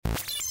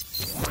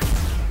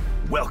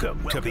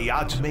Welcome to the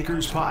Odds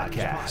Makers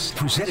Podcast,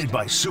 presented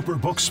by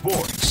Superbook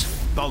Sports.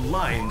 The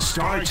line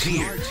starts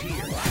here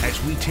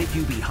as we take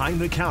you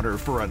behind the counter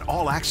for an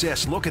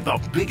all-access look at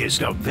the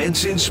biggest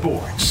events in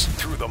sports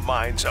through the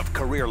minds of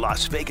career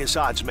Las Vegas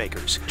odds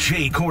makers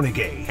Jay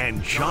Kornegay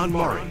and John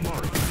Murray.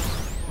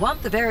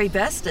 Want the very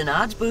best in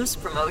odds boosts,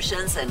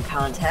 promotions, and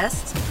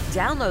contests?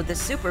 Download the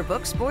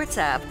Superbook Sports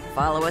app,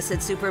 follow us at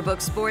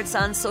Superbook Sports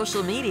on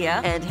social media,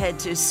 and head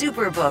to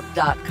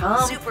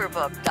superbook.com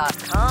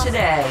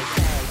today.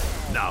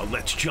 Now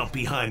let's jump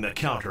behind the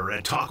counter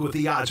and talk with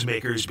the odds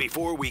makers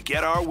before we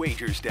get our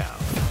wagers down.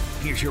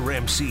 Here's your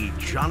MC,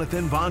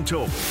 Jonathan Von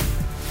Tobel.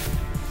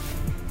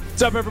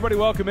 What's up, everybody?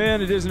 Welcome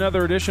in. It is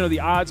another edition of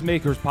the Odds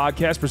Makers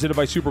Podcast presented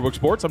by Superbook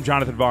Sports. I'm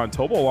Jonathan Von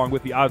Tobel, along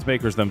with the odds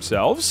makers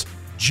themselves,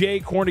 Jay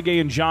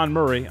Kornegay and John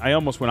Murray. I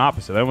almost went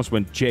opposite. I almost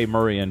went Jay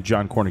Murray and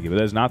John Kornegay, but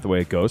that is not the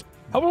way it goes.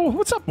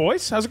 What's up,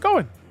 boys? How's it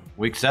going?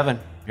 Week 7.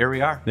 Here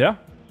we are. Yeah.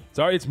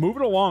 Sorry, it's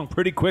moving along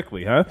pretty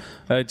quickly, huh?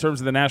 In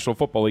terms of the National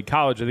Football League.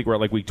 College, I think we're at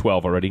like week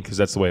 12 already because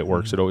that's the way it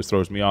works. It always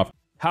throws me off.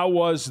 How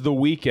was the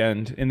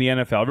weekend in the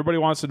NFL? Everybody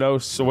wants to know.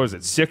 So what is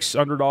it? 6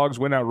 underdogs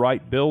win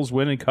outright. Bills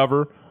win and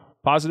cover.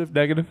 Positive,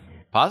 negative?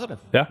 Positive.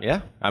 Yeah.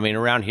 Yeah. I mean,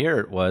 around here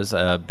it was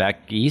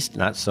back east,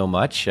 not so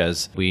much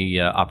as we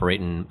operate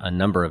in a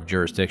number of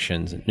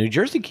jurisdictions. New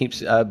Jersey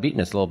keeps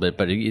beating us a little bit,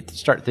 but you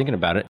start thinking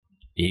about it.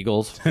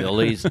 Eagles,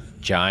 Phillies,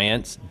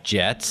 Giants,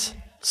 Jets,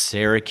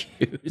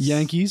 Syracuse.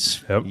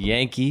 Yankees. Yep.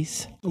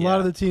 Yankees. A lot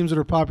of the teams that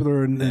are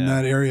popular in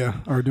that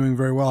area are doing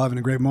very well, having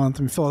a great month. I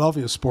mean,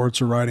 Philadelphia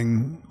sports are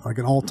riding like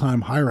an all-time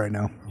high right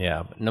now.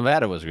 Yeah, but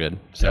Nevada was good,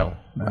 so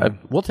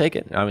we'll take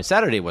it. I mean,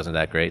 Saturday wasn't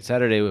that great.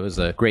 Saturday was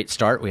a great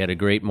start. We had a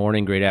great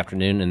morning, great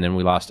afternoon, and then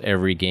we lost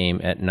every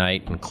game at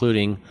night,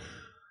 including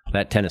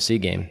that Tennessee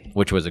game,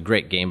 which was a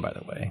great game, by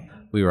the way.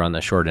 We were on the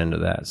short end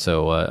of that.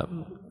 So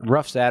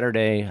rough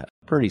Saturday,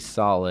 pretty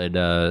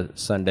solid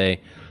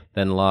Sunday,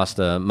 then lost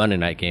a Monday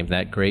night game.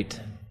 That great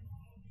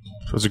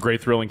It was a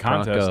great, thrilling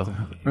contest.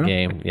 Bronco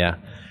game, yeah.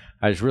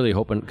 I was really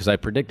hoping, because I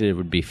predicted it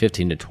would be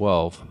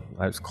 15-12.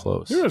 I was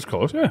close. It was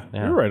close, yeah.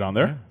 You're right on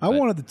there. I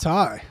wanted the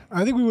tie.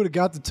 I think we would have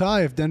got the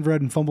tie if Denver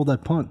hadn't fumbled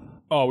that punt.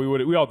 Oh,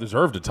 we all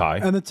deserved a tie.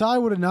 And the tie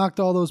would have knocked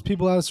all those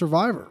people out of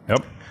Survivor.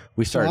 Yep.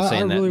 We started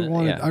saying I really that.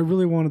 wanted, I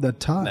really wanted that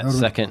tie.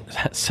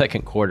 That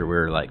second quarter, we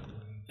were like,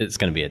 it's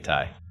going to be a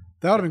tie.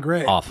 That would have been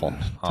great. Awful.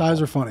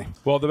 Ties are funny.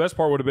 Well, the best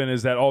part would have been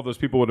is that all those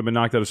people would have been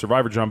knocked out of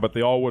Survivor, John, but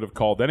they all would have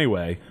called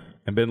anyway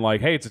and been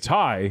like, hey, it's a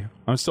tie.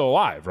 I'm still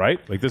alive, right?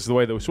 Like, this is the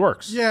way this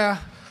works. Yeah.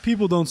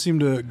 People don't seem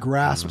to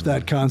grasp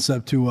that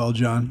concept too well,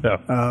 John. Yeah.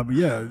 But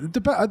yeah,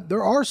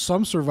 there are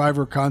some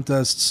Survivor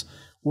contests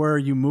where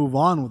you move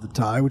on with the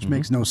tie, which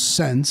makes no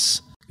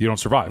sense. You don't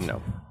survive.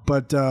 No.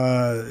 But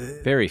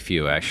Very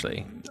few,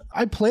 actually.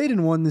 I played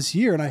in one this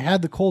year, and I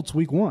had the Colts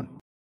week 1.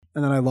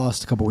 And then I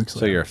lost a couple weeks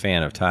later. So you're a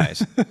fan of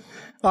ties.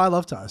 Oh, I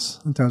love ties.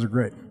 Ties are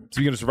great.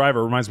 Speaking of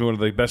Survivor, it reminds me of one of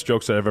the best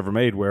jokes that I've ever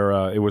made where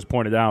it was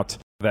pointed out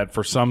that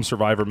for some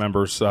Survivor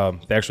members,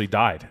 they actually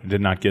died and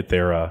did not get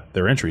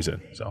their entries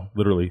in. So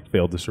literally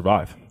failed to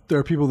survive. There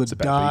are people that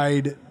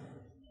died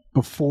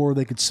before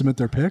they could submit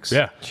their picks?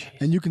 Yeah.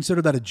 And you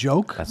consider that a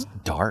joke? That's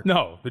dark.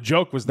 No, the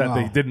joke was that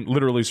they didn't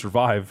literally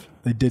survive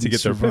They didn't to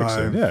get their picks in.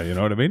 survive. Yeah, you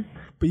know what I mean?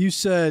 But you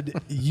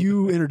said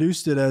you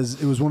introduced it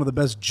as it was one of the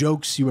best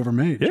jokes you ever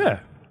made. Yeah.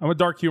 I'm a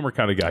dark humor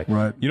kind of guy.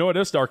 Right. You know what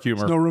is dark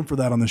humor? No room for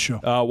that on this show.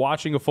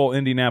 Watching a full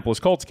Indianapolis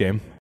Colts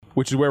game,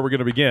 which is where we're going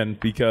to begin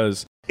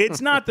because it's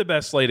not the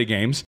best slate of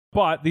games,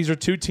 but these are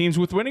two teams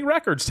with winning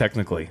records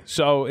technically.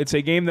 So it's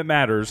a game that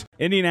matters.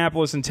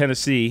 Indianapolis and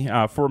Tennessee,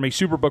 from a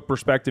Superbook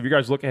perspective, you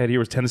guys look ahead here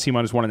was Tennessee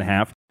minus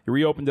 1.5. You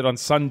reopened it on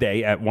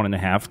Sunday at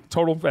 1.5.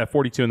 Total at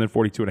 42 and then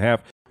 42.5.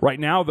 Right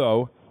now,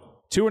 though,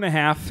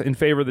 2.5 in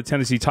favor of the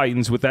Tennessee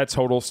Titans with that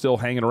total still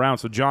hanging around.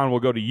 So, John,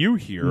 we'll go to you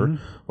here.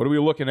 Mm-hmm. What are we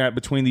looking at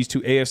between these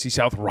two AFC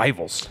South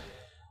rivals?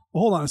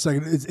 Hold on a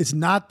second. It's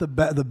not the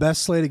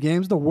best slate of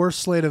games, the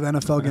worst slate of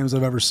NFL games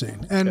I've ever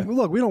seen. And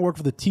look, we don't work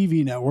for the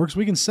TV networks.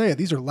 We can say it.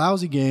 These are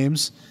lousy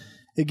games.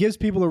 It gives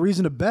people a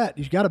reason to bet.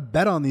 You've got to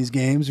bet on these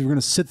games. You're going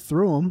to sit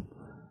through them.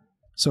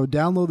 So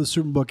download the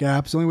Superbook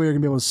app. It's the only way you're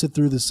going to be able to sit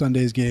through this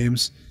Sunday's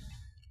games.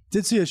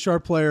 Did see a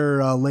sharp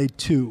player lay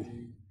 2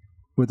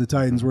 with the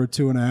Titans. We're at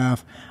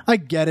 2.5. I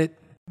get it.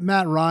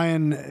 Matt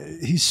Ryan,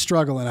 he's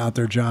struggling out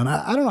there, John.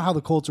 I don't know how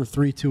the Colts are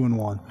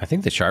 3-2-1. I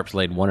think the Sharps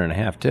laid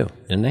 1.5 too,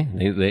 didn't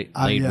they? They laid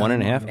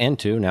 1.5 and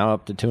 2, now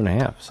up to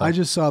 2.5. So. I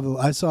just saw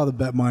the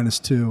bet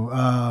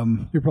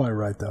 -2. You're probably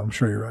right though. I'm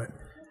sure you're right.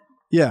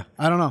 Yeah,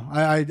 I don't know.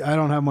 I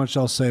don't have much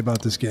else to say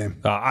about this game.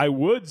 I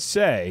would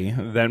say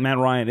that Matt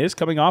Ryan is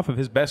coming off of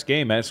his best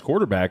game as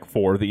quarterback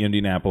for the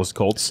Indianapolis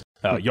Colts.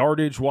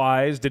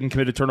 Yardage-wise, didn't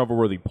commit a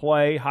turnover-worthy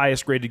play,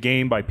 highest graded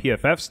game by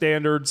PFF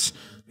standards.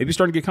 Maybe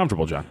starting to get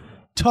comfortable, John.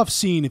 Tough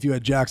scene if you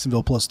had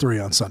Jacksonville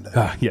 +3 on Sunday.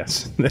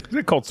 Yes,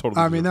 the Colts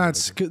totally. I mean,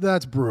 that's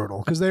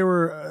brutal because they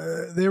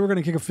were going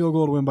to kick a field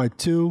goal to win by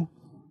 2,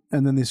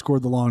 and then they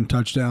scored the long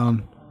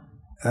touchdown.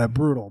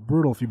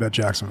 Brutal if you bet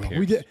Jacksonville.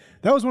 We did.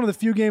 That was one of the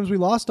few games we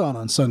lost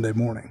on Sunday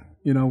morning.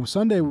 You know,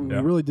 Sunday we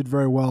really did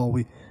very well.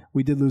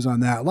 we did lose on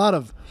that. A lot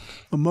of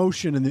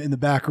emotion in the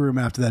back room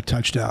after that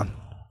touchdown.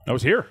 I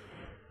was here.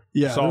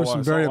 Yeah, there were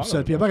some very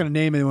upset people. I'm not going to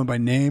name anyone by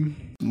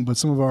name, but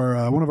some of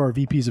our one of our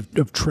VPs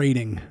of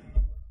trading,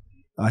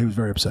 he was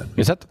very upset.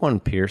 Is that the one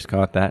Pierce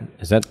caught that?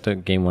 Is that the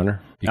game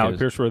winner? Alec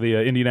Pierce for the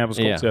Indianapolis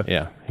Colts.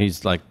 Yeah.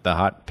 He's like the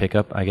hot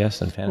pickup, I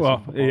guess, in fantasy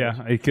football. Yeah,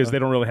 because they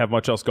don't really have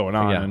much else going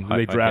on, and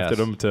they drafted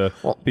him to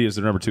be as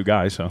the number 2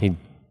 guy. So he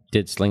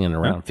did sling it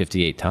around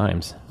 58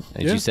 times.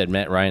 As you said,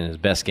 Matt Ryan, his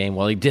best game.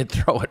 Well, he did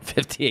throw it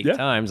 58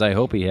 times. I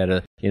hope he had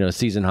a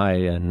season high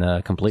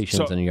in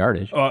completions and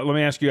yardage. Let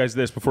me ask you guys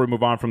this before we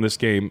move on from this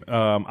game.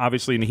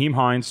 Obviously, Nyheim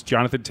Hines,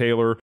 Jonathan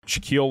Taylor,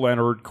 Shaquille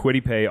Leonard,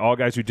 Kwity Paye, all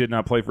guys who did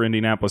not play for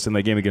Indianapolis in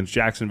that game against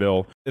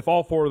Jacksonville. If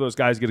all 4 of those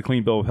guys get a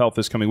clean bill of health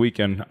this coming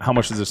weekend, how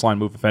much does this line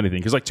move, if anything?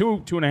 Because like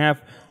 2.5,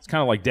 it's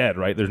kind of like dead,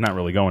 right? There's not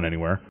really going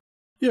anywhere.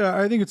 Yeah,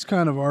 I think it's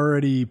kind of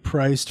already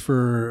priced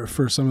for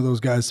some of those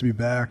guys to be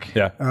back.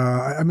 Yeah.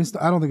 I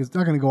don't think it's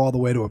not going to go all the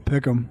way to a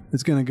pick 'em.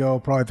 It's going to go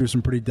probably through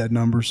some pretty dead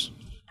numbers.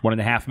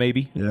 1.5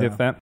 maybe, if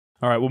that.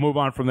 All right, we'll move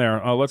on from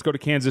there. Let's go to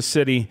Kansas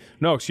City.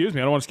 No, excuse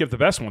me. I don't want to skip the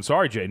best one.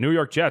 Sorry, Jay. New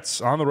York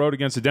Jets on the road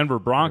against the Denver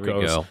Broncos. Here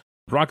we go.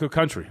 Bronco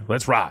country.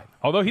 Let's ride.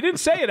 Although he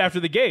didn't say it after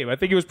the game. I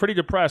think he was pretty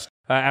depressed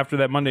after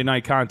that Monday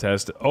night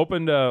contest.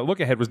 Opened look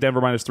ahead was Denver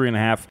minus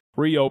 3.5.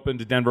 Reopened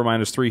to Denver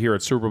minus 3 here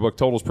at Superbook.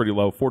 Total's pretty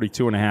low,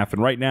 42.5.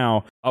 And right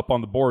now, up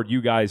on the board,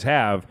 you guys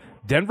have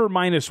Denver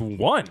minus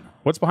 1.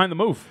 What's behind the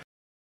move?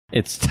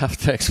 It's tough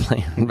to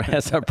explain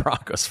as a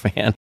Broncos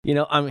fan.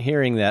 I'm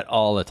hearing that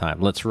all the time.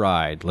 Let's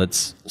ride.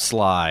 Let's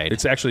slide.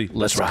 It's actually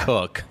let's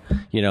cook.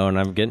 And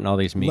I'm getting all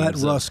these memes.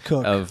 Let Russ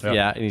cook.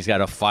 And he's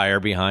got a fire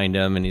behind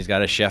him, and he's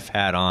got a chef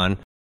hat on.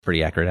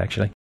 Pretty accurate,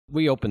 actually.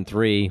 We opened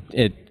 3.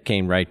 It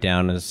came right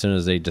down as soon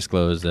as they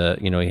disclosed that,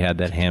 he had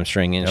that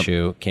hamstring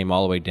issue. Came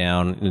all the way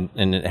down,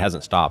 and it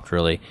hasn't stopped,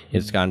 really.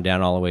 It's gone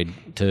down all the way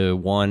to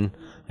 1.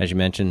 As you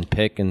mentioned,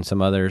 Pick and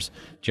some others.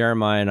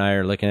 Jeremiah and I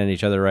are looking at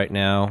each other right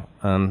now.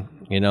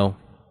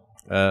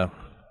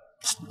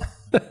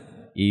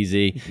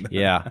 Easy.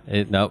 Yeah.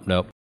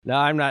 Nope. No,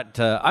 I'm not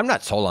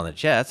sold on the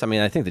Jets. I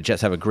mean, I think the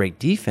Jets have a great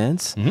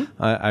defense.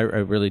 Mm-hmm. I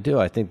really do.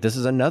 I think this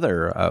is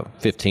another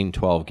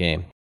 15-12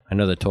 game. I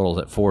know the total's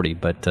at 40,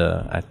 but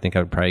I think I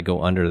would probably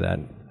go under that.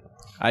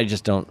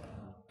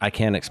 I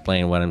can't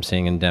explain what I'm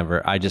seeing in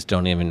Denver. I just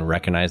don't even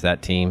recognize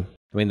that team.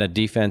 I mean, the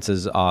defense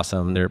is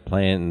awesome. They're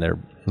playing their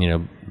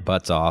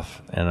butts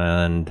off,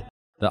 and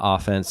the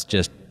offense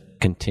just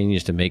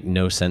continues to make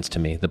no sense to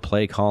me. The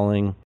play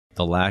calling,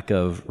 the lack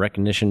of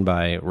recognition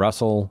by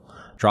Russell,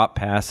 drop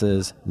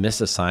passes,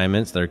 missed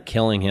assignments. They're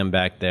killing him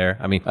back there.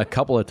 I mean, a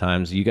couple of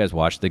times, you guys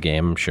watched the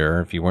game, I'm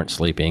sure, if you weren't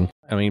sleeping.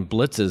 I mean,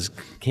 blitzes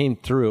came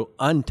through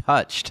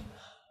untouched.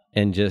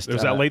 And just it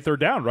was that late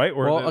third down, right?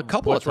 Or a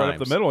couple of times. Right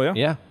up the middle, yeah.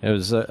 Yeah, it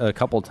was a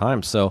couple of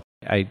times. So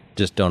I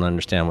just don't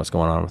understand what's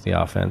going on with the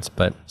offense.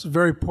 But it's a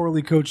very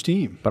poorly coached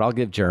team. But I'll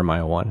give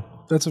Jeremiah 1.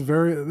 That's a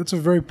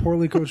very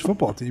poorly coached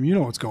football team. You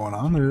know what's going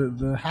on.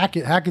 The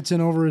Hackett's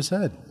in over his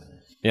head.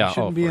 Yeah, he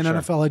shouldn't be an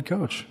NFL head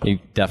coach. He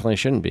definitely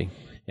shouldn't be,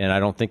 and I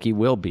don't think he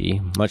will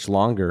be much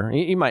longer.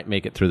 He might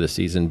make it through the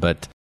season,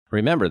 but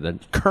remember, the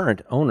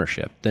current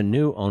ownership, the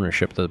new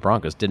ownership of the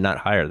Broncos, did not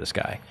hire this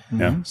guy.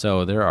 Yeah.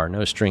 So there are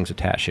no strings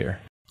attached here.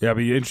 Yeah, it'd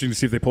be interesting to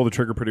see if they pull the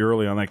trigger pretty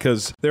early on that,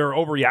 because there are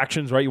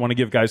overreactions, right? You want to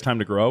give guys time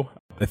to grow.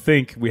 I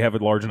think we have a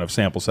large enough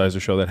sample size to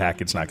show that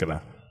Hackett's not going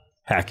to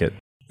hack it,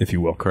 if you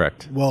will.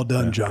 Correct. Well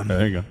done, John.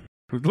 There you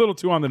go. A little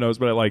too on the nose,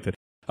 but I liked it.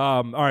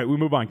 All right, we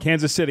move on.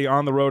 Kansas City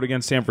on the road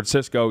against San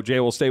Francisco. Jay,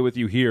 we'll stay with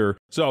you here.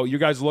 So you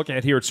guys look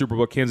at here at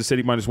Superbook, Kansas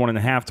City minus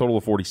 1.5, total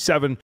of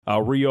 47.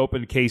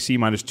 Reopened KC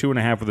minus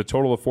 2.5 with a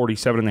total of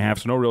 47.5,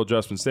 so no real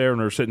adjustments there.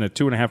 And they're sitting at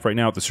 2.5 right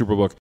now at the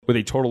Superbook with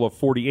a total of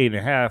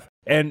 48.5.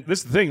 And this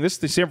is the thing, the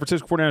San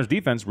Francisco 49ers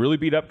defense really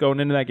beat up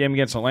going into that game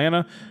against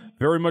Atlanta.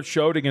 Very much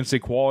showed against a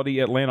quality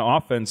Atlanta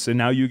offense, and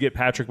now you get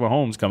Patrick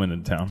Mahomes coming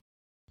into town.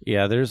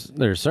 Yeah, there's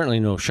certainly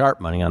no sharp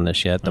money on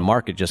this yet. The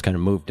market just kind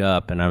of moved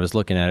up, and I was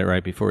looking at it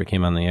right before we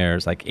came on the air.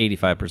 It's like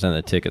 85% of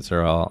the tickets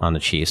are all on the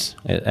Chiefs,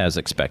 as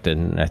expected,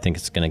 and I think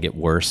it's going to get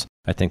worse.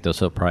 I think they'll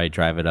still probably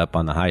drive it up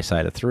on the high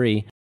side of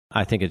 3.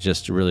 I think it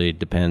just really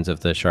depends if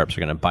the sharps are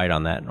going to bite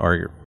on that,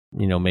 or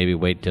maybe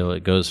wait till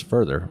it goes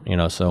further.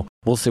 So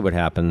we'll see what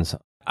happens.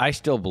 I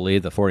still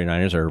believe the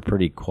 49ers are a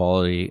pretty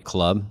quality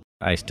club.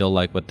 I still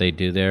like what they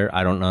do there.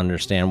 I don't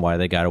understand why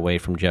they got away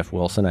from Jeff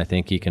Wilson. I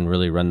think he can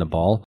really run the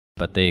ball,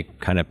 but they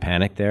kind of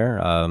panicked there.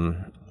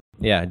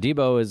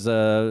 Debo is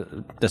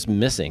just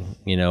missing,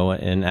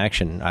 in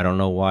action. I don't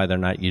know why they're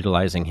not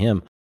utilizing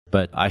him,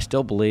 but I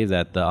still believe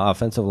that the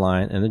offensive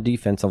line and the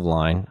defensive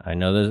line, I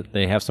know that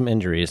they have some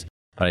injuries,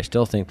 but I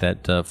still think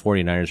that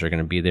 49ers are going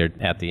to be there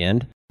at the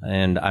end.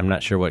 And I'm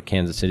not sure what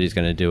Kansas City is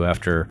going to do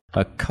after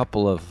a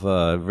couple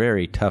of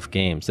very tough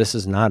games. This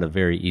is not a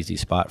very easy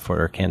spot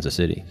for Kansas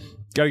City.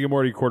 Got to get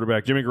more to your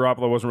quarterback. Jimmy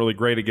Garoppolo wasn't really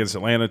great against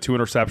Atlanta. 2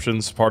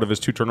 interceptions, part of his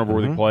 2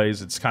 turnover-worthy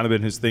plays. It's kind of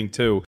been his thing,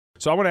 too.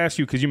 So I want to ask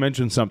you, because you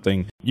mentioned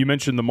something. You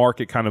mentioned the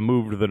market kind of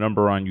moved the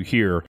number on you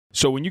here.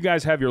 So when you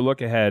guys have your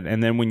look ahead,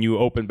 and then when you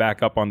open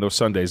back up on those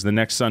Sundays, the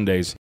next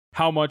Sundays,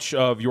 how much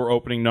of your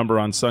opening number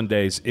on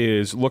Sundays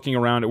is looking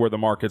around at where the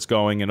market's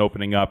going and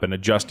opening up and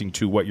adjusting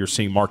to what you're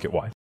seeing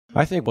market-wide?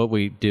 I think what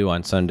we do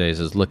on Sundays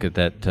is look at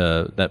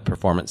that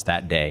performance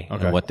that day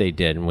and what they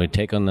did, and we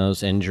take on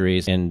those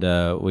injuries and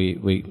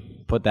we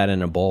put that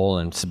in a bowl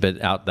and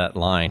spit out that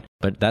line.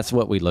 But that's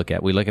what we look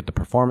at. We look at the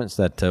performance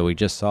that we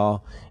just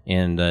saw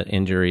and the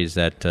injuries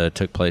that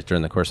took place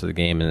during the course of the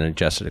game and then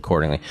adjust it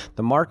accordingly.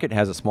 The market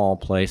has a small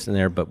place in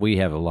there, but we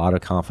have a lot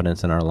of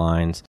confidence in our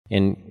lines.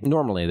 And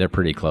normally they're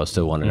pretty close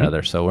to one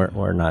another, so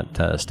we're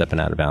not stepping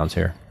out of bounds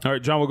here. All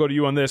right, John, we'll go to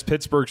you on this.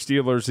 Pittsburgh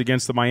Steelers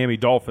against the Miami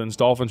Dolphins.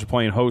 Dolphins are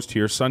playing host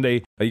here.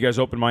 Sunday, you guys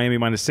opened Miami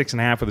minus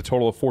 6.5 with a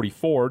total of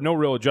 44. No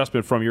real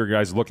adjustment from your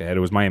guys' look ahead. It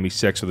was Miami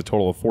 6 with a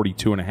total of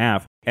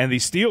 42.5. And the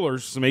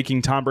Steelers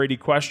making Tom Brady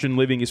question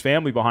leaving his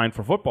family behind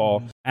for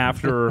football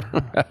after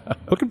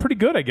looking pretty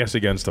good, I guess,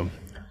 against them.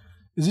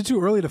 Is it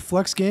too early to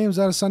flex games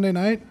out of Sunday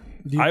night?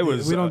 We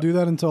don't do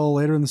that until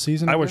later in the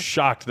season? I was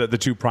shocked that the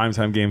two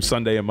primetime games,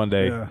 Sunday and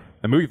Monday,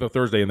 and maybe the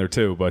Thursday in there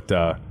too, but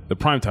the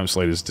primetime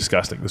slate is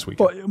disgusting this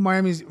weekend. Well,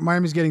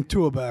 Miami's getting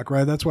Tua back,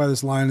 right? That's why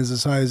this line is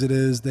as high as it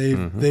is.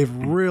 They've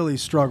really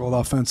struggled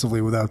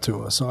offensively without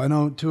Tua. So I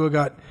know Tua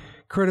got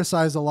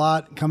criticized a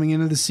lot coming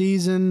into the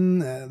season.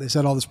 They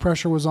said all this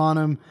pressure was on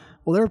him.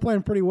 Well, they were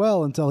playing pretty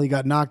well until he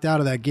got knocked out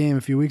of that game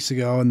a few weeks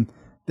ago, and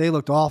they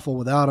looked awful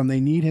without him. They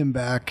need him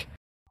back.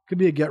 Could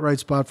be a get-right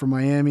spot for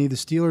Miami. The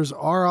Steelers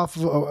are off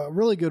of a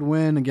really good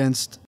win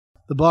against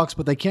the Bucs,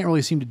 but they can't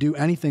really seem to do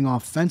anything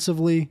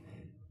offensively.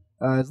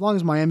 As long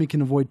as Miami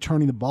can avoid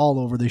turning the ball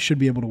over, they should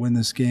be able to win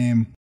this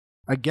game.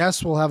 I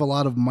guess we'll have a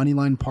lot of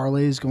moneyline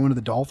parlays going to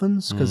the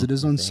Dolphins because it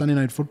is on Sunday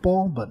Night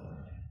Football, but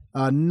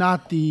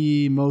not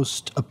the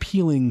most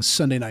appealing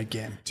Sunday night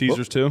game.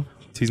 Teasers too?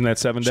 Teasing that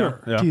 7 down?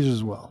 Sure, teasers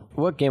as well.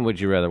 What game would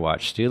you rather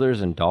watch,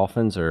 Steelers and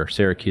Dolphins or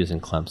Syracuse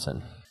and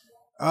Clemson?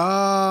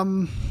 I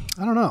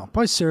don't know.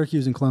 Probably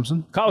Syracuse and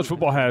Clemson. College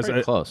football has,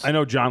 close. I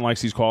know John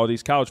likes these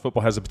qualities. College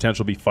football has the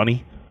potential to be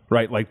funny,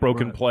 right? Like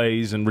broken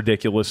plays and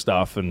ridiculous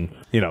stuff and,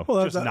 just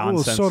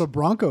nonsense. Minnesota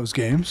Broncos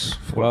games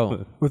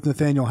with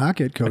Nathaniel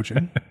Hackett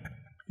coaching.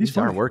 These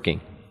aren't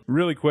working.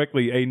 Really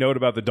quickly, a note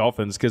about the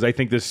Dolphins, because I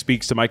think this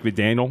speaks to Mike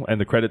McDaniel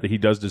and the credit that he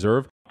does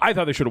deserve. I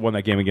thought they should have won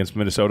that game against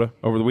Minnesota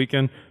over the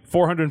weekend.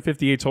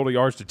 458 total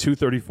yards to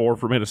 234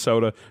 for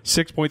Minnesota,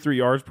 6.3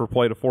 yards per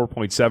play to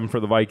 4.7 for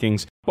the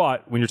Vikings.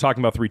 But when you're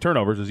talking about 3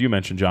 turnovers, as you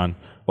mentioned, John,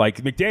 like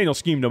McDaniel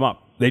schemed them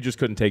up. They just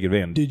couldn't take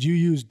advantage. Did you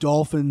use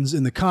Dolphins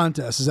in the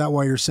contest? Is that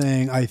why you're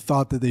saying I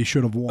thought that they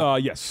should have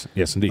won? Yes,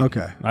 indeed.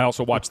 Okay. I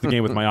also watched the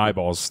game with my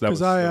eyeballs.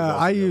 Because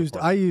I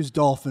used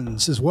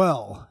Dolphins as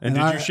well. And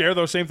did you share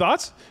those same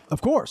thoughts?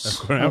 Of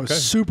course. I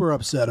was super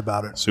upset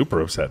about it. Super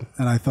upset.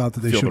 And I thought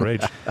that they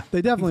should have.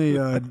 They definitely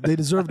they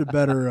deserved a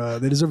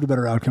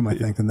better outcome, I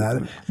think, than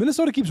that.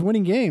 Minnesota keeps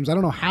winning games. I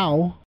don't know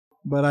how.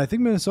 But I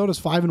think Minnesota's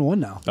 5-1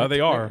 now. They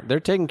are. They're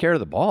taking care of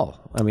the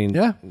ball. I mean,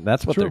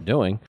 that's what they're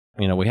doing.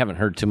 We haven't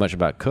heard too much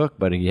about Cook,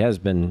 but he has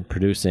been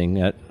producing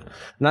at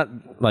not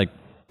like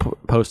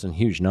posting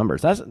huge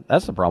numbers.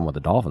 That's the problem with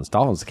the Dolphins.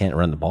 Dolphins can't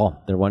run the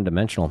ball. They're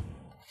one-dimensional.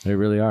 They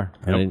really are.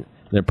 Yep.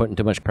 They're putting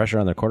too much pressure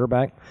on their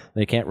quarterback.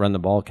 They can't run the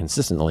ball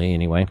consistently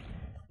anyway.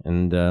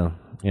 And,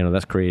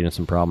 that's creating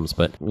some problems.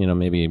 But,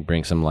 maybe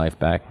bring some life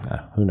back.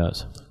 Who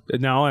knows?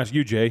 Now, I'll ask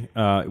you, Jay,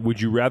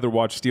 would you rather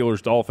watch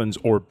Steelers-Dolphins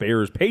or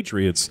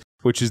Bears-Patriots,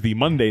 which is the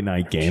Monday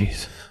night game?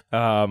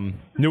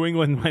 New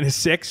England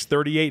 -6,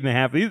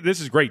 38.5.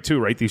 This is great, too,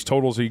 right? These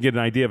totals, so you get an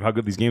idea of how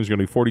good these games are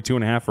going to be.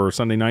 42.5 for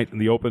Sunday night in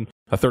the open,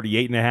 a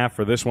 38.5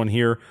 for this one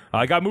here.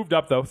 I got moved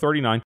up, though,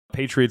 39.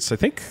 Patriots, I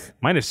think,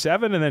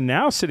 -7, and then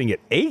now sitting at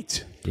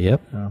 8.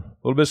 Yep. A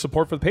little bit of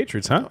support for the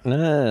Patriots, huh?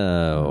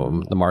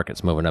 No, the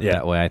market's moving up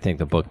that way. I think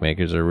the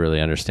bookmakers are really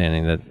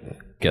understanding that,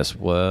 guess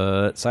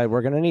what side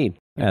we're going to need,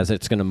 as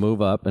it's going to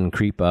move up and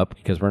creep up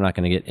because we're not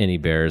going to get any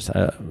Bears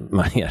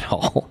money at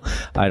all.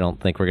 I don't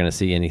think we're going to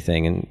see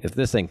anything. And if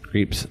this thing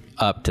creeps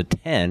up to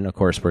 10, of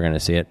course we're going to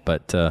see it.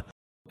 But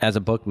as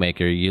a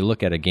bookmaker, you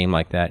look at a game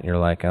like that and you're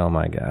like, oh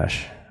my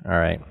gosh, all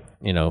right.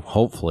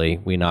 Hopefully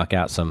we knock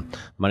out some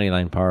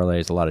moneyline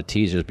parlays, a lot of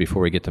teasers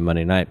before we get to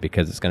Monday night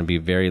because it's going to be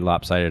very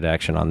lopsided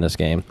action on this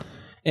game.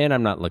 And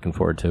I'm not looking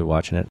forward to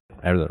watching it.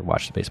 I'd rather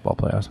watch the baseball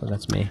playoffs, but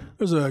that's me.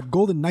 There's a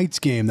Golden Knights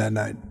game that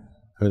night.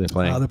 Who are they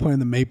playing? They're playing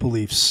the Maple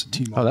Leafs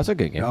team. Oh, that's a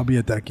good game. I'll be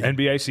at that game.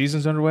 NBA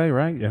season's underway,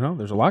 right?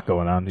 There's a lot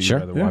going on that you'd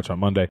rather watch on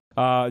Monday.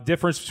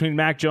 Difference between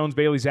Mac Jones,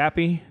 Bailey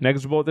Zappi,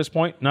 negligible at this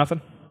point?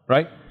 Nothing,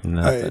 right?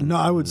 Nothing. No,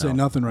 I would say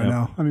nothing right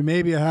now. I mean,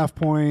 maybe a half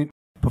point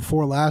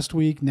before last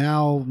week.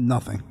 Now,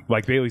 nothing.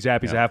 Like Bailey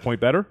Zappi's a half point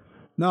better?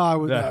 No, I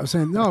was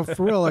saying, no,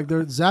 for real. Like,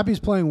 Zappi's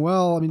playing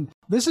well. I mean,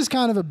 this is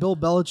kind of a Bill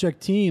Belichick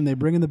team. They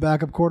bring in the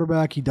backup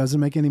quarterback. He doesn't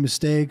make any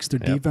mistakes. Their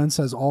defense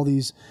has all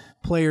these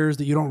players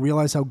that you don't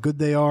realize how good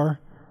they are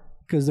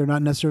because they're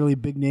not necessarily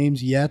big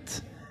names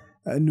yet.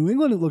 New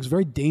England, it looks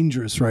very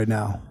dangerous right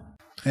now.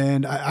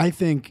 And I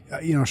think,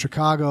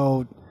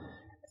 Chicago,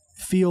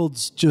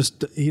 Fields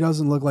he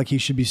doesn't look like he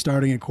should be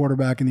starting at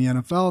quarterback in the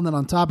NFL. And then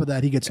on top of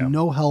that, he gets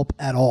no help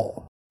at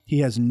all. He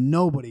has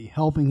nobody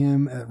helping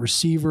him at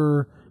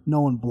receiver,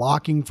 no one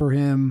blocking for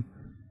him.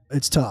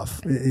 It's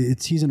tough.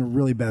 He's in a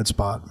really bad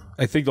spot.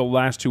 I think the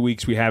last 2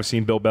 weeks we have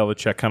seen Bill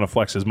Belichick kind of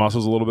flex his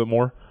muscles a little bit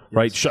more,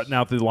 right? Shutting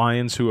out the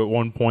Lions, who at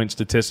one point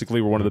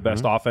statistically were one of the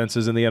best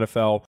offenses in the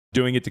NFL,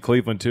 doing it to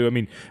Cleveland too. I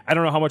mean, I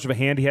don't know how much of a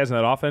hand he has in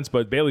that offense,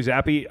 but Bailey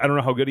Zappi, I don't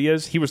know how good he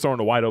is. He was throwing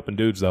to wide open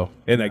dudes, though,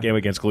 in that game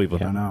against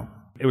Cleveland. I know.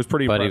 It was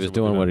pretty But impressive. he was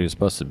doing what he was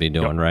supposed to be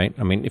doing, right?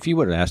 I mean, if you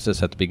would have asked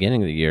us at the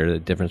beginning of the year, the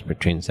difference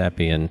between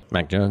Zappi and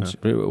Mac Jones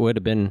it would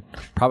have been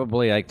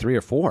probably like 3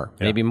 or 4,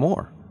 maybe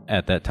more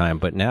at that time.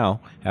 But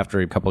now, after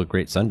a couple of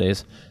great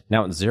Sundays,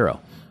 now it's 0.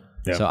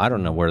 Yeah. So I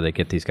don't know where they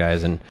get these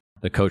guys, and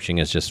the coaching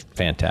is just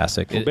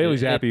fantastic. Well, Bailey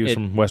Zappi is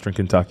from Western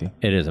Kentucky.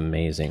 It is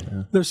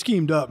amazing. They're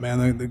schemed up,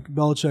 man. The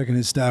Belichick and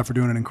his staff are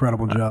doing an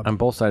incredible job. On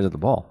both sides of the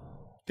ball.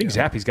 I think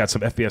Zappi's got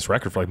some FBS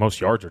record for like most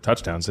yards or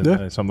touchdowns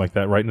and something like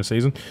that right in the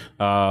season.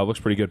 Looks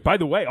pretty good. By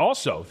the way,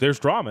 also, there's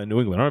drama in New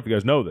England. I don't know if you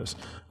guys know this,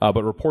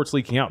 but reports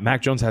leaking out,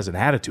 Mac Jones has an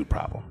attitude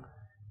problem.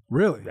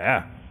 Really?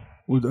 Yeah.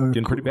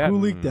 Getting pretty bad. Who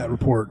leaked that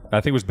report?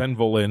 I think it was Ben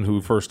Volin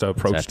who first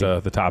approached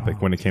the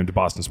topic when it came to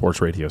Boston Sports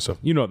Radio. So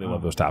you know they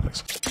love those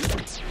topics.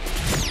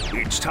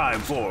 It's time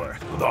for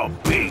the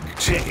Big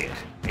Ticket.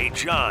 Hey,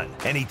 John,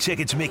 any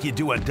tickets make you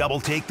do a double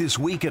take this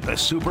week at the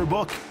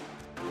Superbook?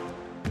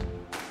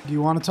 Do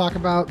you want to talk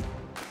about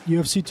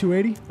UFC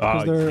 280?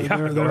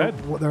 Go ahead.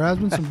 There has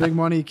been some big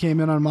money came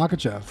in on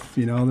Makhachev.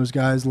 You know, there's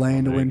guys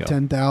laying to win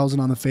 $10,000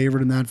 on the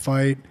favorite in that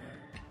fight.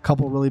 A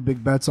couple really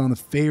big bets on the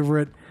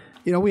favorite.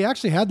 You know, we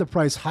actually had the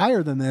price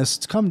higher than this.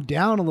 It's come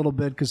down a little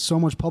bit because so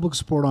much public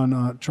support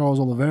on Charles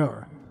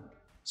Oliveira.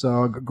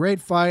 So a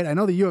great fight. I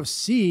know the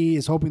UFC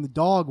is hoping the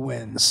dog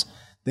wins.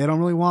 They don't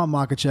really want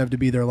Makhachev to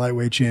be their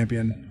lightweight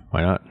champion.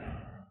 Why not?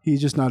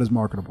 He's just not as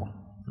marketable.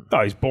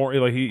 Oh, he's boring.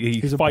 Like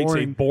he fights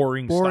a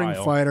boring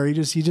style. Fighter.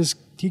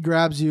 He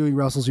grabs you, he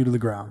wrestles you to the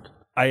ground.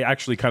 I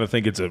actually kind of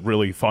think it's a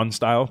really fun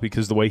style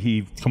because the way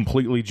he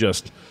completely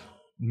just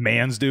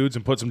mans dudes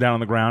and puts them down on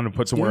the ground and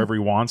puts them wherever he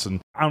wants,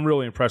 and I'm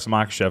really impressed with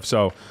Makhachev.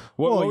 So,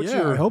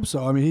 I hope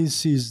so. I mean,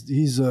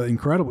 he's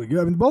incredibly good.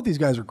 I mean, both these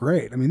guys are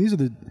great. I mean,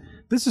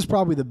 this is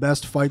probably the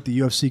best fight the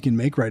UFC can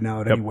make right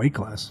now at any weight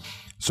class.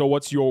 So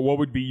what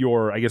would be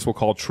your, I guess we'll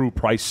call true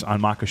price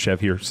on Makhachev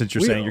here, since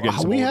you're saying you're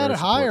getting some we had Oliveira it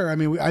higher. support. I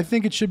mean, I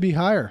think it should be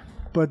higher.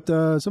 But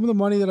some of the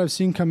money that I've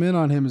seen come in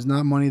on him is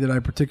not money that I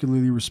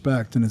particularly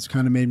respect, and it's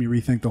kind of made me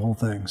rethink the whole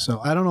thing.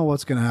 So I don't know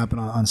what's going to happen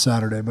on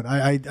Saturday, but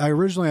I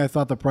originally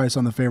thought the price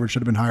on the favorite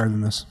should have been higher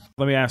than this.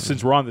 Let me ask,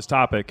 since we're on this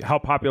topic, how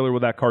popular will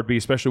that card be,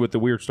 especially with the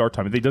weird start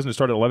time? Doesn't it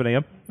start at 11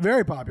 a.m.?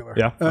 Very popular.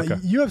 Yeah? Okay.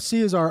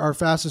 UFC is our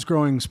fastest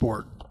growing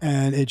sport,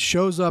 and it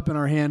shows up in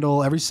our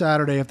handle every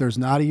Saturday if there's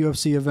not a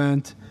UFC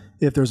event,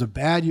 if there's a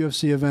bad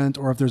UFC event,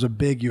 or if there's a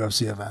big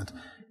UFC event.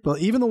 But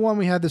even the one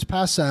we had this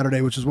past Saturday,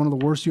 which is one of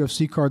the worst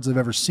UFC cards I've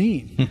ever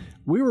seen,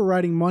 we were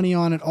writing money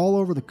on it all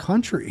over the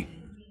country.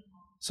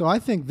 So I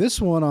think this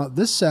one,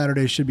 this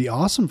Saturday, should be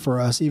awesome for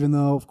us, even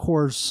though, of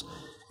course,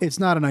 it's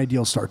not an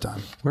ideal start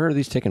time. Where are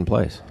these taking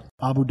place?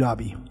 Abu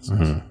Dhabi.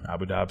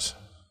 Abu Dhabs.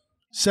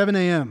 7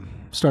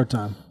 a.m. start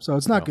time. So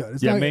it's not good.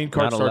 It's not, main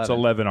card starts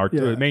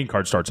 11. Main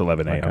card starts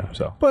 11 a.m.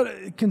 So,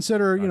 but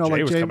consider, Jay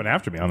like was Jay coming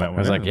after me on that one.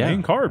 I was like,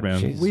 main card, man.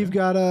 Jeez. We've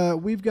got a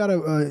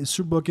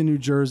Superbook in New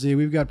Jersey.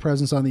 We've got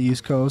presence on the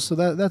East Coast. So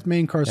that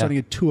main card starting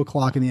at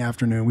 2:00 in the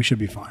afternoon. We should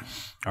be fine.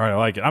 All right, I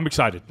like it. I'm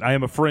excited. I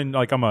am a friend.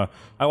 I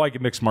like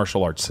mixed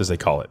martial arts, as they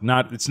call it.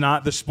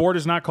 The sport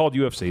is not called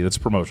UFC. That's a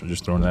promotion.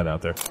 Just throwing that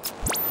out there.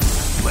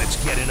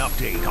 Let's get an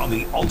update on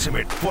the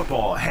Ultimate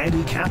Football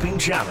Handicapping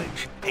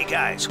Challenge. Hey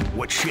guys,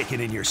 what's shaking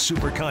in your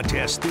super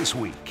contest this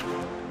week?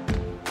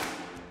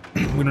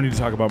 We don't need to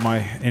talk about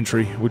my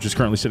entry, which is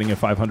currently sitting at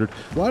 500.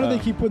 Why do they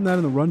keep putting that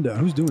in the rundown?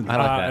 Who's doing that?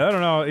 I like that. I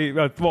don't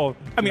know. Well,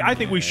 I mean, I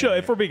think we should.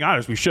 If we're being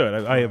honest, we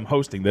should. I am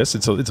hosting this.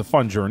 It's a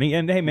fun journey.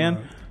 And hey,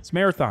 man, it's a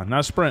marathon, not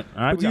a sprint.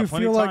 All right, But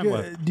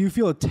do you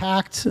feel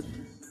attacked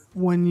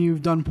when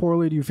you've done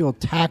poorly? Do you feel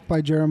attacked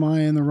by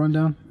Jeremiah in the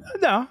rundown?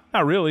 No,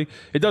 not really.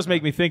 It does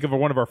make me think of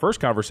one of our first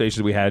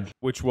conversations we had,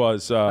 which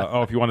was,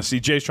 if you want to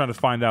see, Jay's trying to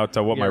find out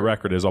what my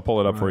record is. I'll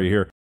pull it up for you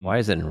here. Why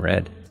is it in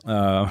red?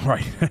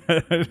 Right.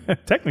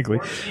 Technically.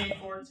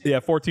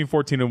 14,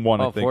 14, and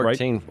 1, I think,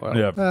 14. right?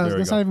 Yeah,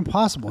 That's not even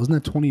possible. Isn't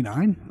that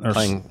 29?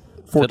 Playing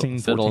 14,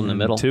 fiddle in the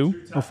middle.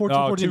 2? Oh,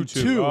 14,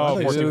 2.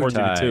 Oh, 14, 14,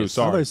 and 2. I thought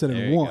Sorry. you said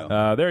in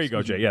 1. There you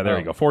go, Jay. Yeah, there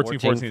you go. 14,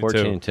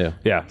 14, and 2.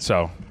 Yeah,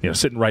 so,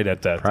 sitting right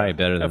at that. Probably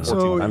better than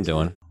 14 I'm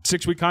doing.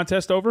 6-week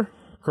contest over,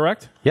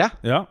 correct? Yeah.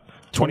 Yeah.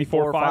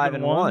 24, 5,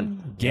 and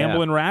 1.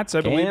 Gambling Rats,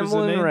 I believe is the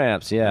name. Gambling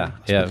Rats, yeah.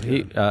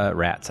 Yeah,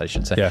 Rats, I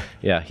should say. Yeah.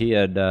 Yeah, he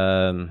had...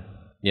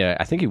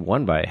 I think he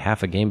won by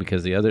half a game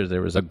because the others,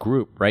 there was a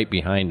group right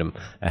behind him,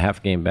 a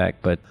half game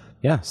back. But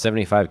yeah,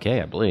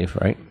 $75K, I believe,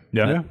 right?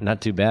 Yeah.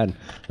 Not too bad.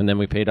 And then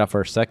we paid off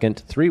our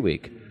second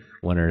 3-week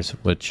winners,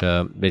 which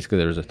basically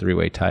there was a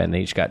 3-way tie, and they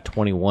each got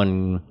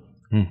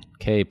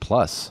 $21K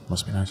plus.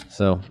 Must be nice.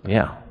 So,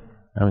 yeah.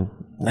 I mean,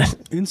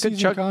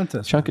 In-season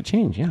contests. Chunk of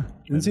change, yeah.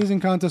 In-season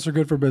contests are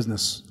good for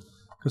business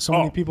because so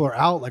many people are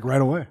out like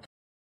right away.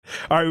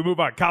 All right, we move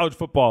on. College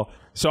football.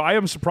 So I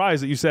am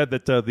surprised that you said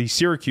that the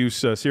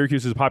Syracuse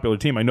is a popular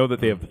team. I know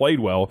that they have played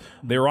well.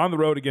 They were on the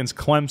road against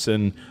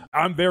Clemson.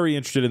 I'm very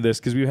interested in this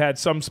because we've had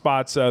some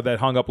spots that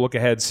hung up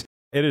look-aheads.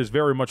 It is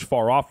very much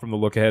far off from the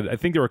look-ahead. I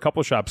think there were a couple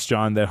of shops,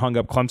 John, that hung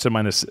up Clemson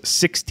minus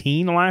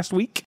 16 last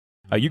week.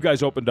 You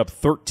guys opened up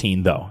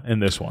 13, though, in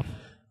this one.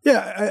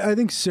 Yeah, I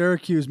think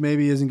Syracuse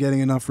maybe isn't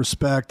getting enough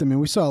respect. I mean,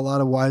 we saw a lot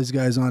of wise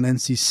guys on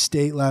NC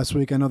State last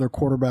week. I know their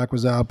quarterback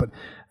was out, but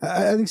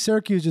I think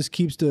Syracuse just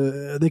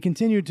they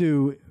continue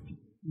to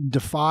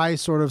defy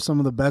sort of some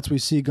of the bets we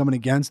see coming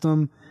against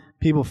them,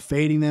 people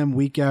fading them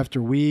week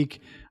after week.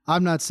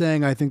 I'm not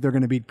saying I think they're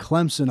going to beat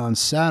Clemson on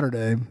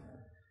Saturday,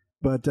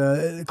 but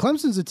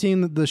Clemson's a team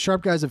that the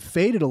sharp guys have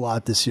faded a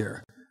lot this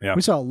year. Yeah.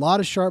 We saw a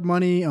lot of sharp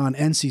money on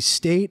NC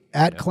State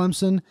at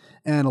Clemson,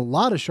 and a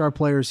lot of sharp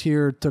players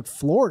here took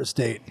Florida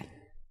State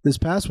this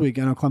past week.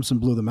 I know Clemson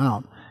blew them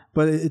out,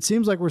 but it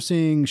seems like we're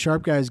seeing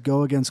sharp guys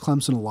go against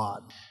Clemson a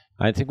lot.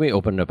 I think we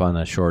opened up on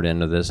the short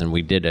end of this, and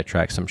we did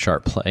attract some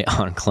sharp play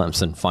on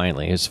Clemson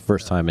finally. It's the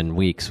first time in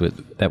weeks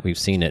that we've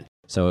seen it.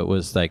 So it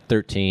was like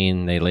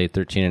 13. They laid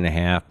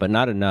 13.5, but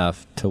not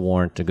enough to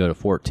warrant to go to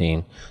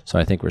 14. So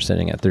I think we're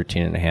sitting at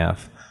 13.5.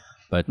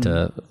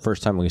 But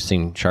first time we've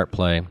seen sharp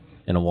play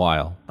in a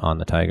while on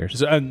the Tigers.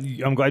 So,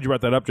 I'm glad you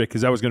brought that up, Jake,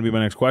 because that was going to be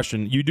my next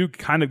question. You do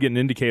kind of get an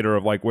indicator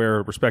of like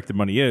where respected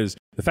money is.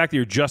 The fact that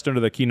you're just under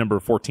the key number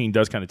of 14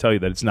 does kind of tell you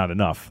that it's not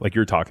enough, like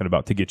you're talking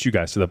about, to get you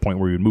guys to the point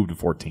where you would move to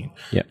 14.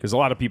 Yeah. Because a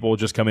lot of people will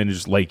just come in and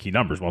just lay key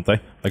numbers, won't they?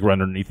 Like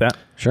run underneath that.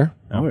 Sure.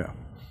 Oh, yeah.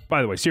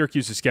 By the way,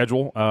 Syracuse's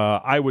schedule,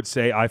 I would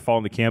say I fall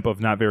in the camp of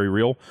not very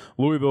real.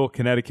 Louisville,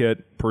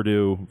 Connecticut,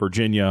 Purdue,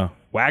 Virginia,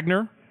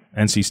 Wagner,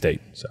 NC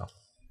State. So.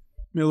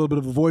 A little bit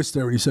of a voice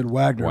there when you said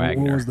Wagner. What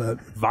was that?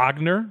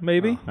 Wagner,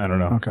 maybe? I don't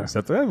know. Okay. Is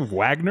that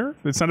Wagner?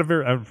 It's not a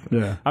very...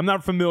 I'm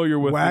not familiar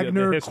with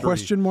Wagner, the history,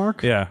 question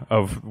mark? Yeah,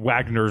 of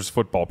Wagner's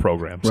football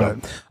program. So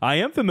Right. I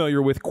am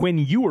familiar with Quinn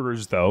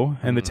Ewers, though,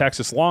 and the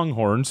Texas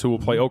Longhorns, who will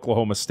play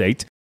Oklahoma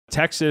State.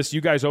 Texas,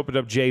 you guys opened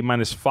up J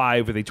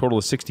 -5 with a total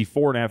of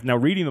 64.5. Now,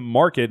 reading the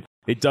market,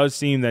 it does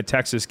seem that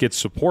Texas gets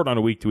support on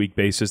a week-to-week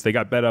basis. They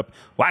got bet up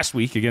last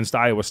week against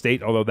Iowa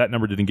State, although that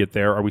number didn't get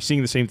there. Are we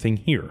seeing the same thing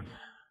here?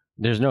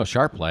 There's no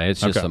sharp play.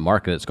 It's just the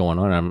market that's going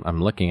on.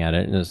 I'm looking at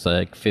it, and it's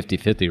like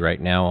 50-50 right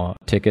now.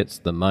 Tickets,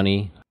 the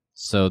money.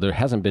 So there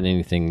hasn't been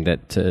anything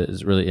that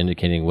is really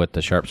indicating what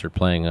the sharps are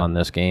playing on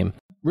this game.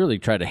 Really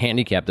tried to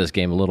handicap this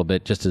game a little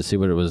bit just to see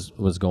what it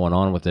was going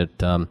on with it.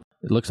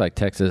 It looks like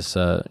Texas,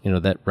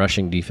 that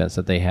rushing defense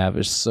that they have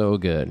is so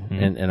good.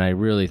 Mm-hmm. And I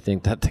really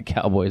think that the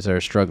Cowboys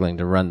are struggling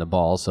to run the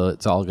ball. So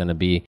it's all going to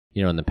be,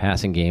 in the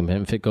passing game.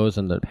 And if it goes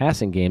in the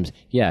passing games,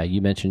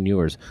 you mentioned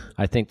Ewers.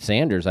 I think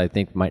Sanders,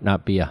 might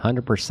not be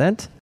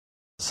 100%.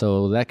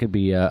 So that could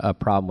be a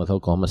problem with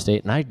Oklahoma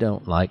State. And I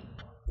don't like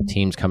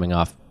teams coming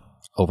off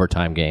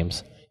overtime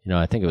games.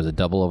 I think it was a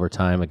double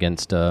overtime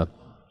against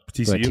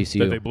TCU.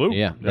 That they blew?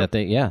 Yeah.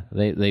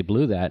 They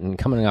blew that. And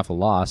coming off a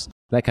loss,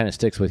 that kind of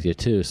sticks with you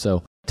too.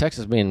 So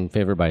Texas being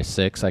favored by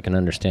 6, I can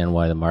understand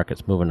why the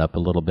market's moving up a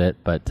little bit,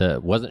 but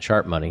it wasn't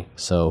sharp money.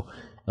 So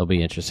it'll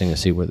be interesting to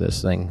see where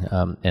this thing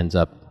ends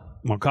up.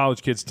 Well,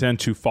 college kids tend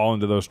to fall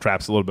into those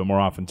traps a little bit more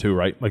often too,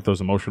 right? Like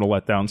those emotional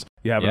letdowns.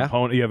 You have an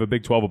opponent, you have a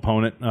Big 12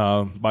 opponent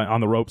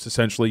on the ropes.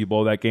 Essentially, you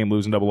blow that game,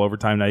 lose in double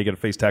overtime. Now you got to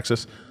face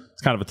Texas.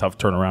 It's kind of a tough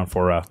turnaround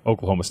for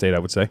Oklahoma State, I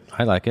would say.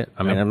 I like it.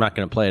 I mean, I'm not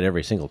going to play it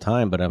every single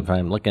time, but if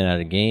I'm looking at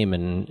a game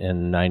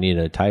and I need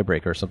a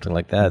tiebreaker or something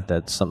like that,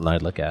 that's something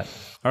I'd look at.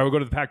 All right, we'll go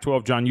to the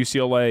Pac-12, John.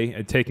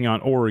 UCLA taking on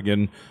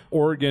Oregon.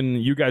 Oregon,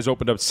 you guys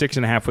opened up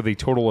 6.5 with a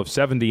total of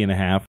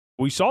 70.5.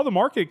 We saw the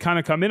market kind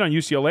of come in on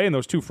UCLA in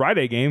those 2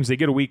 Friday games. They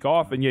get a week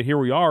off, and yet here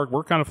we are.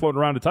 We're kind of floating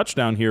around a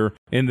touchdown here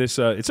in this.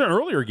 It's an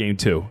earlier game,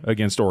 too,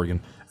 against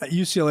Oregon.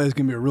 UCLA is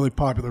going to be a really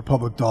popular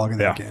public dog in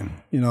that game.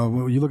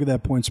 When you look at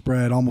that point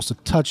spread, almost a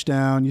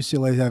touchdown.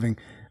 UCLA is having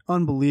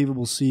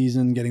unbelievable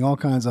season, getting all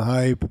kinds of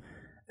hype.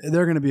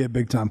 They're going to be a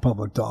big-time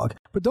public dog.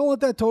 But don't let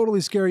that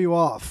totally scare you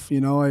off.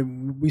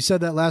 We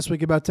said that last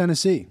week about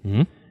Tennessee.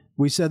 Mm-hmm.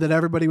 We said that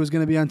everybody was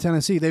going to be on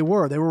Tennessee. They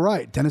were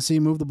right. Tennessee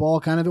moved the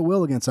ball kind of at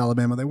will against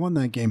Alabama. They won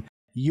that game.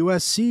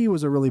 USC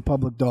was a really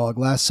public dog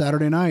last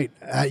Saturday night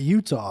at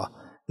Utah.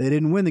 They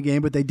didn't win the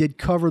game, but they did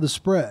cover the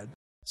spread.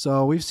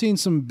 So we've seen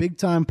some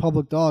big-time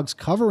public dogs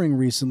covering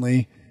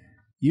recently.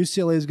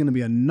 UCLA is going to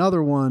be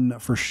another one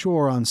for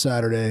sure on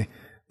Saturday.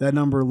 That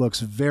number looks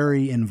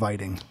very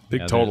inviting.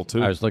 Big total,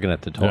 too. I was looking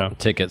at the total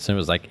tickets, and it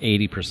was like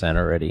 80%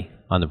 already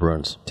on the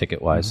Bruins,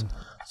 ticket-wise. Mm-hmm.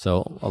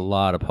 So a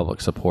lot of public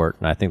support,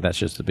 and I think that's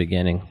just the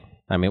beginning.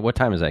 I mean, what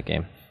time is that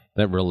game? Is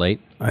that real late?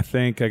 I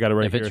think I got it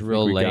right here. If it's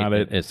real late,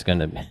 it's going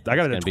to be. I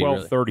got it at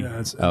 12:30. Really,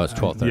 it's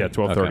 12:30. Yeah,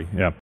 12:30. Okay.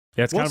 Yeah.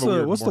 It's kind of a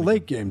weird what's the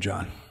late game,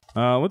 John?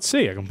 Let's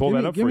see. I can pull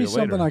that up for you later. Give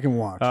me something I can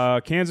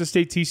watch. Kansas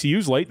State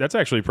TCU's late. That's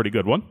actually a pretty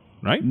good one,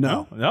 right?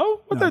 No?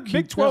 What the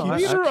Big 12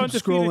 leader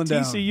undefeated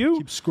TCU?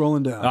 Keep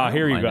scrolling down.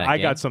 Here you go. I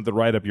got something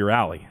right up your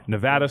alley.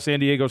 Nevada, San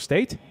Diego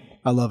State.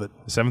 I love it.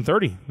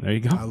 7:30. There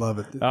you go. I love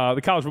it.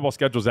 The college football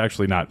schedule is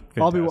actually not.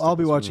 I'll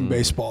be watching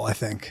baseball, I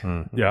think.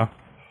 Yeah.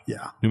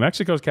 Yeah. New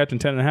Mexico's catching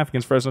 10.5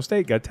 against Fresno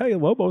State. Got to tell you,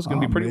 Lobo's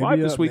going to be pretty live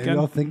this weekend. Maybe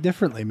I'll think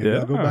differently. Maybe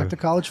I'll go back to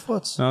college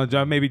foots.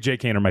 Maybe Jay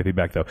Kaner might be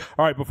back, though.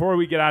 All right, before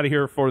we get out of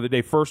here for the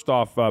day, first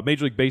off,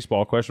 Major League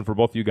Baseball, question for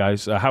both of you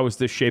guys. How is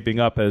this shaping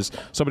up as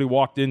somebody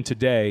walked in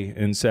today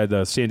and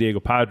said San Diego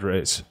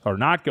Padres are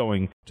not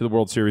going to the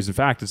World Series? In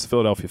fact, it's the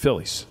Philadelphia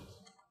Phillies.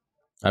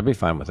 I'd be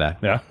fine with that.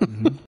 Yeah.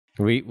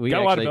 We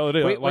got actually, a lot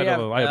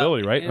of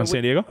liability, right, on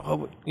San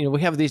Diego?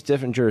 We have these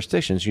different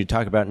jurisdictions. You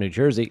talk about New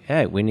Jersey.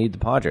 Hey, we need the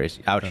Padres.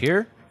 Out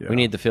here, we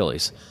need the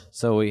Phillies.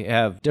 So we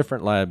have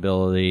different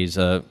liabilities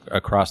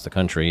across the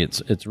country.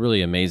 It's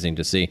really amazing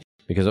to see,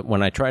 because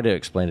when I try to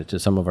explain it to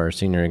some of our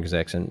senior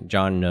execs, and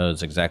John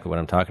knows exactly what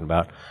I'm talking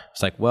about,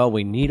 it's like, well,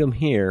 we need them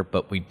here,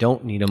 but we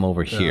don't need them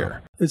over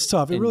here. It's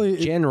tough. In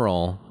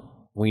general,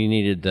 we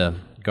needed the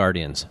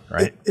Guardians,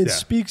 right? It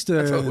speaks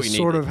to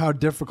sort of how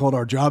difficult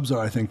our jobs are,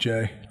 I think,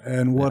 Jay,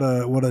 and what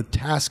a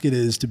task it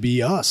is to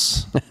be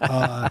us,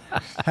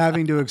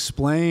 having to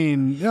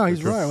explain. Yeah,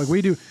 he's right.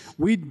 Like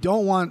we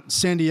don't want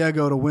San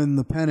Diego to win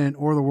the pennant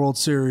or the World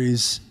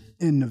Series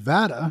in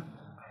Nevada,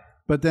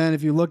 but then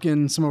if you look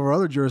in some of our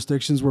other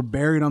jurisdictions, we're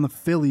buried on the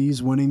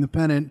Phillies winning the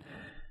pennant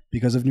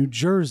because of New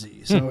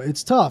Jersey. So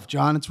it's tough,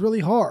 John. It's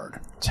really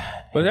hard.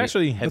 But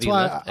actually, that's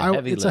why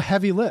it's a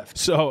heavy lift.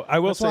 So I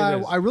will say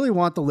this. I really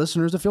want the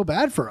listeners to feel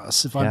bad for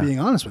us, if I'm being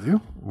honest with you.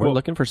 We're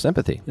looking for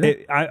sympathy.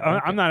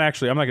 I'm not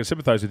going to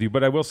sympathize with you,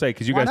 but I will say,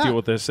 because you guys deal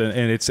with this,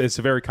 and it's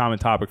a very common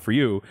topic for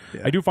you.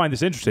 Yeah. I do find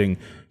this interesting.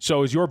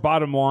 So is your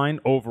bottom line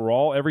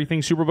overall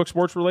everything Superbook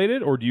Sports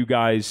related, or do you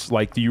guys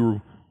do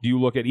you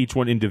look at each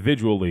one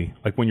individually,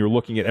 like when you're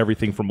looking at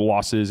everything from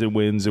losses and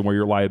wins and where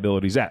your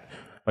liability's at?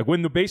 Like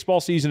when the baseball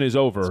season is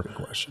over,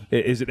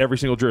 is it every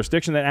single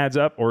jurisdiction that adds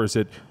up, or is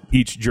it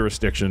each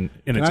jurisdiction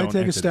in its own entity? Can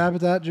I take a stab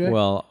at that, Jay?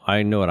 Well,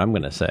 I know what I'm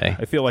going to say.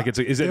 I feel like is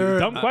it a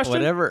dumb question?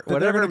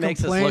 Whatever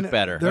makes us look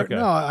better. Okay.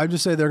 No, I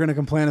just say they're going to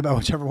complain about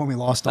whichever one we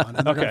lost on,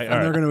 and they're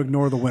going to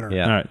ignor the winner.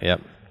 Yeah. All right.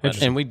 Yep.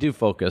 And we do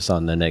focus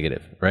on the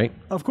negative, right?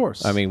 Of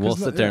course. I mean, we'll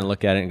sit there and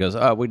look at it and goes,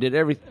 "Oh, we did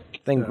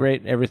everything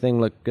great. Everything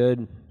looked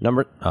good."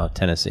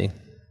 Tennessee.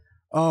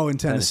 Oh, in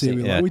Tennessee.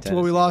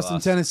 We lost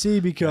in Tennessee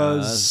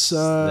because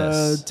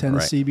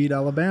Tennessee beat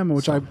Alabama,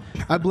 which I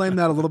blame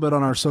that a little bit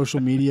on our social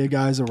media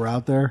guys that were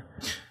out there.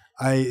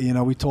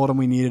 We told them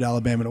we needed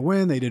Alabama to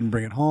win. They didn't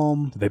bring it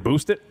home. Did they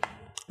boost it?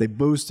 They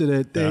boosted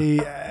it. They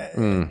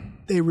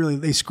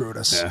screwed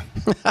us. Yeah.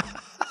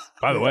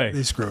 By the way,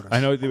 they screwed us. I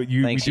know that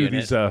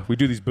we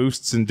do these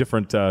boosts in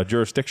different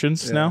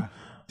jurisdictions now.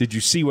 Did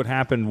you see what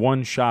happened?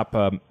 One shop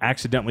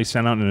accidentally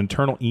sent out an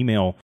internal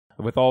email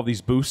with all these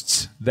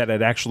boosts that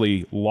had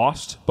actually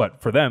lost, but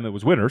for them it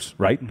was winners,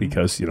 right? Mm-hmm.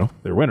 Because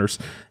they're winners,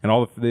 and a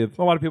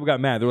lot of people got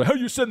mad. They're like, "How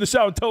you send this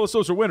out and tell us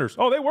those are winners?"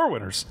 Oh, they were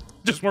winners,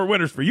 just weren't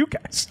winners for you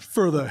guys.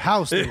 For the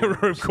house,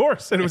 of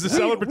course, and it was a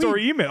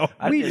celebratory email.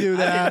 We do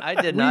that. I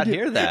did not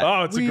hear that.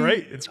 Oh, it's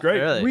great. It's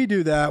great. Really? We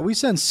do that. We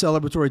send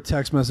celebratory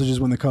text messages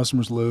when the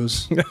customers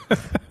lose.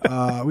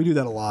 We do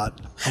that a lot.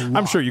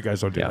 I'm sure you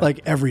guys don't do that. Like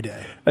every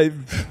day. It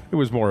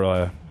was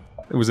more.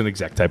 It was an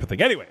exec type of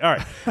thing. Anyway, all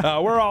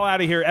right. We're all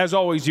out of here. As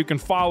always, you can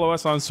follow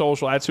us on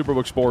social at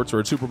Superbook Sports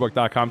or at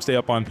superbook.com. Stay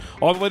up on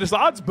all the latest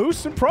odds,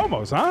 boosts, and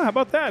promos. How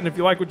about that? And if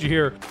you like what you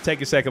hear,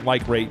 take a second,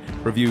 rate,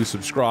 review,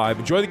 subscribe.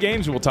 Enjoy the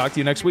games, and we'll talk to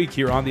you next week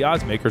here on The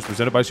Odds Makers,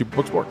 presented by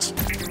Superbook Sports.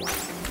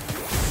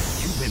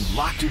 Been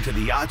locked into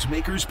the Odds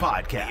Makers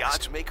Podcast. The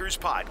Odds Makers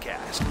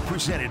Podcast,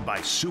 presented by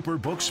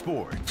Superbook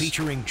Sports,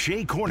 featuring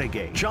Jay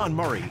Kornegay, John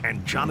Murray,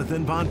 and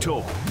Jonathan Von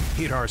Tobel.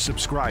 Hit our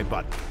subscribe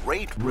button,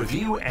 rate,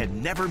 review,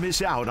 and never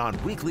miss out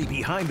on weekly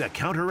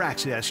behind-the-counter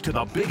access to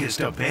the biggest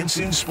events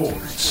in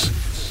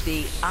sports.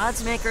 The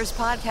Odds Makers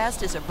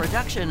Podcast is a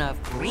production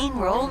of Green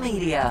Roll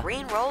Media.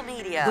 Green Roll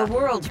Media, the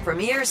world's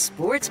premier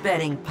sports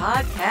betting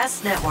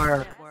podcast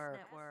network.